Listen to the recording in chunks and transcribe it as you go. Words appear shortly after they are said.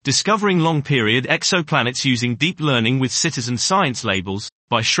Discovering Long-Period Exoplanets Using Deep Learning with Citizen Science Labels,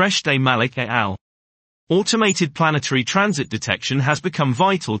 by Shrestha Malik et al. Automated planetary transit detection has become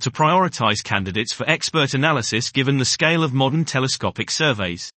vital to prioritize candidates for expert analysis given the scale of modern telescopic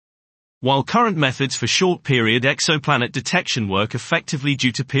surveys. While current methods for short-period exoplanet detection work effectively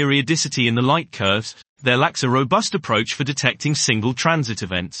due to periodicity in the light curves, there lacks a robust approach for detecting single transit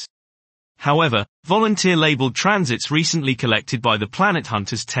events. However, volunteer-labeled transits recently collected by the Planet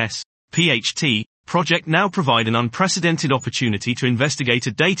Hunters TESS (PHT) project now provide an unprecedented opportunity to investigate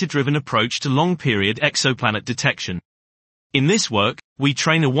a data-driven approach to long-period exoplanet detection. In this work, we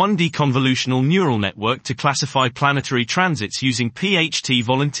train a 1D convolutional neural network to classify planetary transits using PHT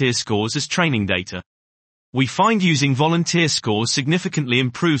volunteer scores as training data. We find using volunteer scores significantly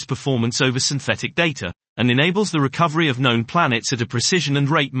improves performance over synthetic data, and enables the recovery of known planets at a precision and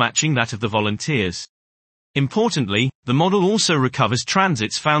rate matching that of the volunteers. Importantly, the model also recovers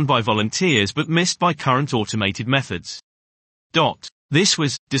transits found by volunteers but missed by current automated methods. This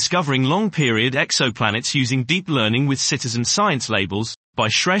was Discovering Long-Period Exoplanets Using Deep Learning with Citizen Science Labels, by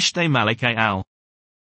Shrestha Malik et al.